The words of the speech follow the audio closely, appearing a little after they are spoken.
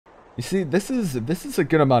You see, this is a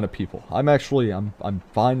good amount of people. I'm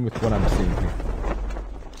fine with what I'm seeing here.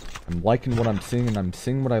 I'm liking what I'm seeing, and I'm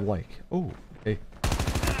seeing what I like. Oh, hey.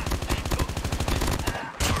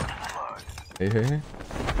 Hey, hey, hey.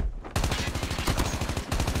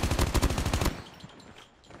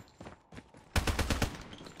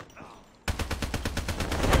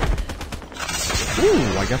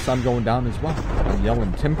 Ooh, I guess I'm going down as well. I'm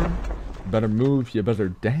yelling timber. You better move, you better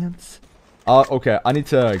dance. Okay, I need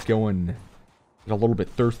to go and get a little bit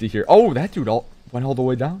thirsty here. Oh, that dude went all the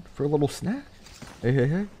way down for a little snack. Hey, hey,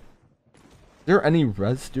 hey. Is there any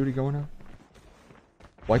res duty going on?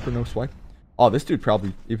 Swipe or no swipe? Oh, this dude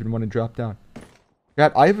probably even want to drop down.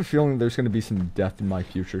 God, I have a feeling there's going to be some death in my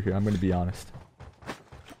future here. I'm going to be honest.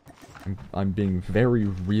 I'm being very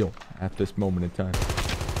real at this moment in time.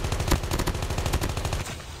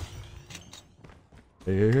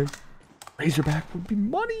 Hey, Razorback would be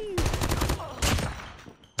money.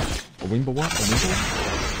 A wingbo what? A wingbo?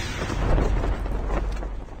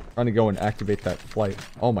 Trying to go and activate that flight.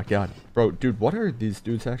 Oh my god. Bro, dude, what are these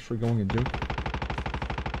dudes actually going to do?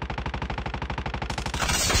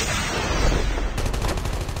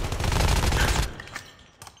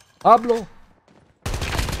 Pablo!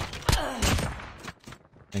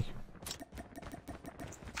 Thank you.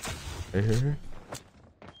 Hey, hey, hey.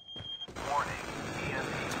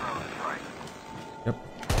 Yep.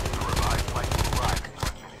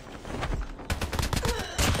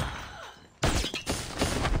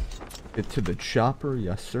 Get to the chopper,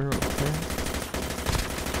 yes sir, okay.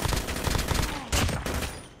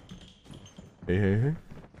 Hey, hey, hey.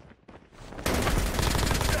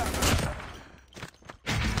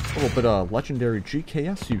 A little bit of legendary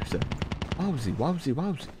GKS you said. Wowsy, wowsy,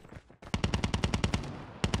 wowsy.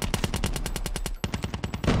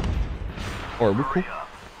 Oh, are we cool?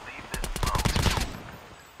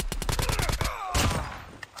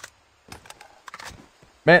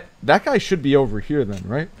 Man, that guy should be over here then,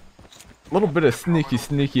 right? A little bit of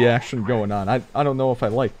sneaky action going on. I don't know if I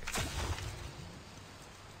like.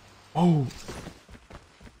 Oh.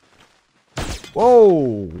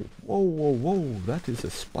 Whoa. Whoa, whoa, whoa. That is a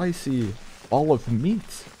spicy ball of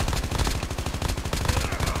meat.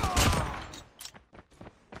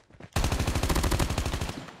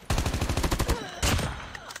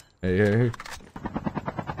 Hey, hey, hey.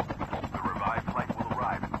 The revived flight will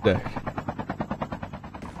arrive. Deck.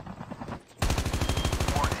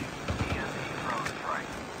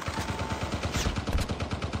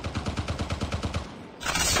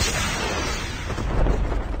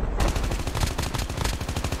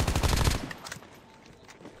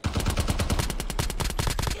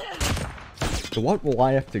 So what will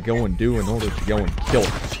I have to go and do in order to go and kill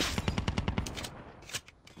him?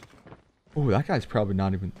 Oh, that guy's probably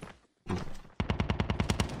not even...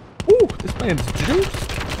 Ooh, this man's juiced!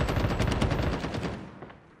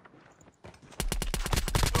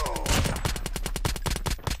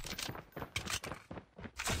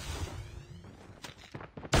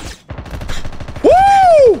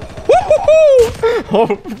 Woo! Woo-hoo-hoo!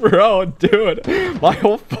 Oh, bro, dude. My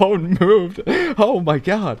whole phone moved. Oh my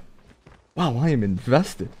god. Wow, I am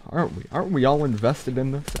invested, aren't we? Aren't we all invested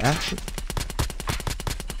in this action?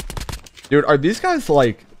 Dude, are these guys,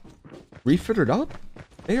 like, refitted up?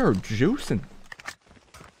 They are juicing.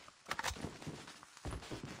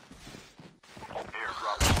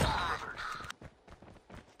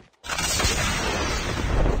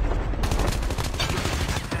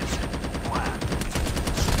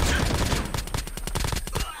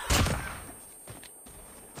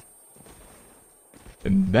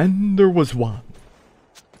 And then there was Juan.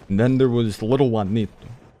 And then there was little Juanito.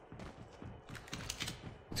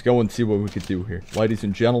 Let's go and see what we could do here. Ladies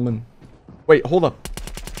and gentlemen. Wait, hold up.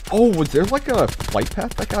 Oh, was there like a flight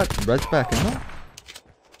path that got res back in there?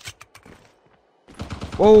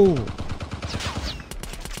 Whoa.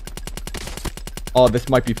 Oh, this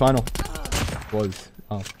might be final.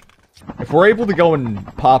 Oh. If we're able to go and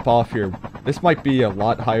pop off here, this might be a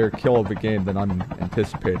lot higher kill of the game than I'm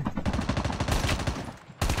anticipating.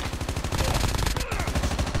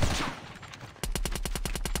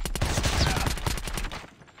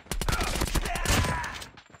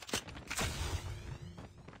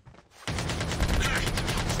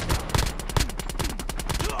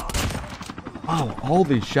 Wow, all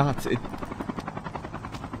these shots. A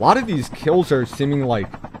lot of these kills are seeming like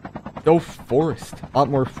so forced. A lot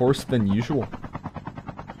more forced than usual.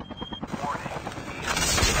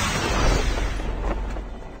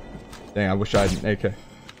 Dang, I wish I had an AK.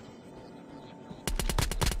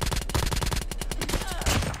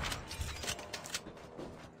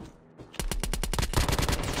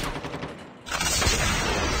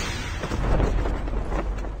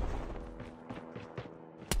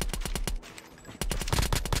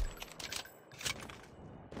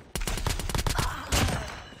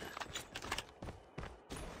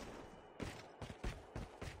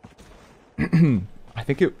 I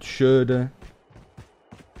think it should...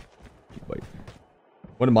 wait.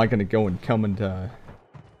 What am I going to go and come and...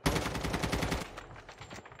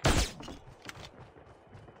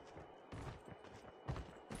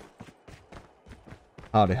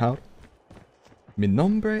 Howdy, howdy. Mi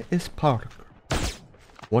nombre es Parker.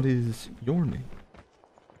 What is your name?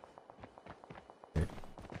 Okay.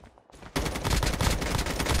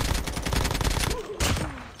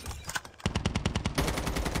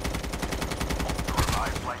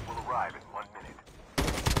 Flight will arrive in 1 minute.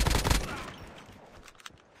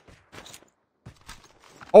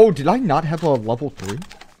 Oh, did I not have a level 3?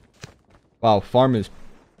 Wow, farm is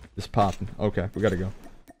popping. Okay, we gotta go.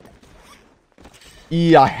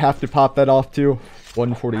 Yeah, I have to pop that off too.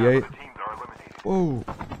 148. Whoa.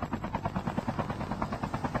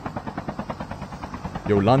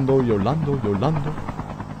 Yolando, Yolando, Yolando.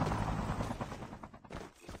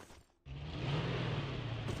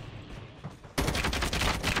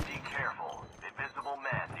 Be careful. Invisible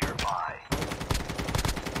man nearby.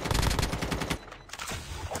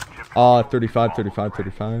 35, 35,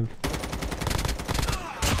 35.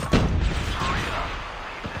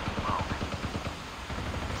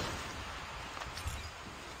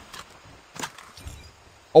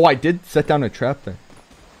 Oh, I did set down a trap there.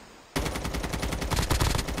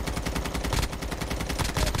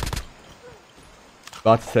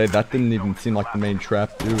 About to say, that didn't even seem like the main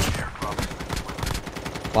trap, dude.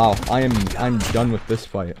 Wow, I'm done with this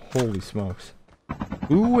fight. Holy smokes.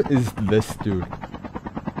 Who is this dude?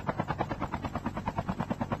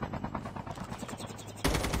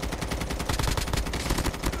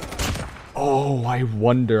 Oh, I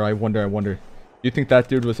wonder. Do you think that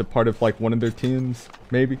dude was a part of, like, one of their teams?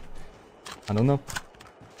 Maybe? I don't know.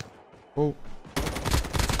 Oh.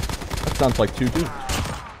 That sounds like 2 dudes.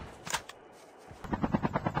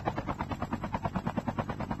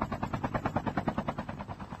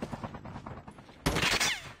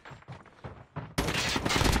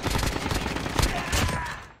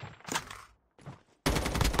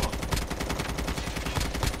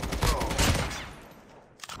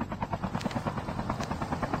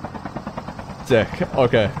 Sick.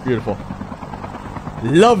 Okay, beautiful.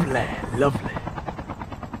 Lovely, lovely.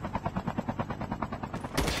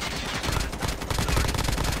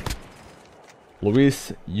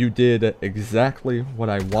 Luis, you did exactly what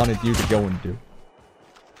I wanted you to go and do.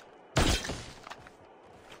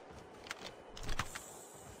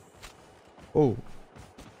 Oh.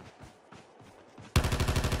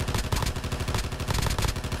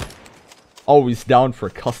 Always down for a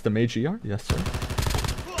custom AGR? Yes, sir.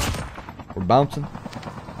 We're bouncing.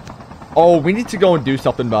 Oh, we need to go and do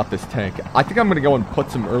something about this tank. I think I'm gonna go and put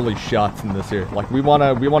some early shots in this here. Like, we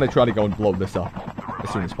wanna try to go and blow this up as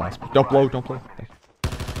soon as possible. Don't blow.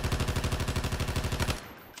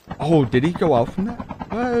 Oh, did he go out from that?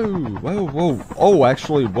 Whoa. Oh,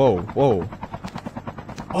 actually, whoa.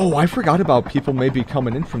 Oh, I forgot about people maybe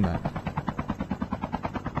coming in from that.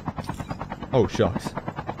 Oh, shucks.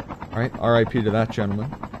 Alright, RIP to that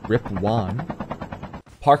gentleman. Rip Juan.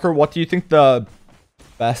 Parker, what do you think the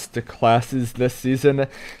best classes this season?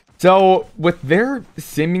 So, with there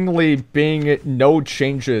seemingly being no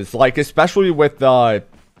changes, like especially with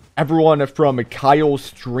everyone from Kyle's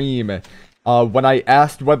stream, when I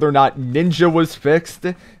asked whether or not Ninja was fixed,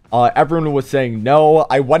 everyone was saying no.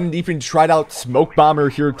 I went and even tried out Smoke Bomber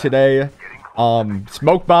here today.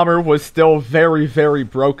 Smoke Bomber was still very, very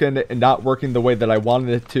broken and not working the way that I wanted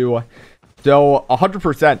it to. So,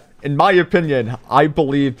 100%, in my opinion, I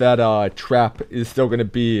believe that Trap is still going to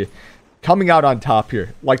be coming out on top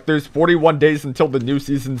here. Like, there's 41 days until the new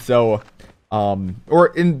season, so,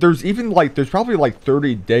 there's probably like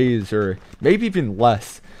 30 days or maybe even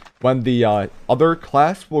less when the other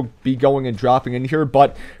class will be going and dropping in here.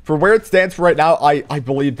 But for where it stands right now, I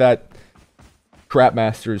believe that Trap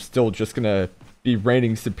Master is still just going to be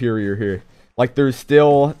reigning superior here. Like, there's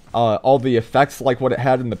still all the effects like what it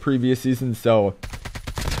had in the previous season, so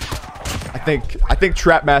I think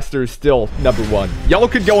Trap Master is still #1. Yellow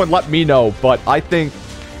could go and let me know, but I think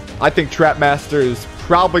Trap Master is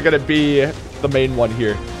probably gonna be the main one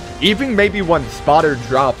here. Even maybe when Spotter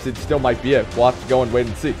drops, it still might be it. We'll have to go and wait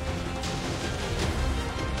and see.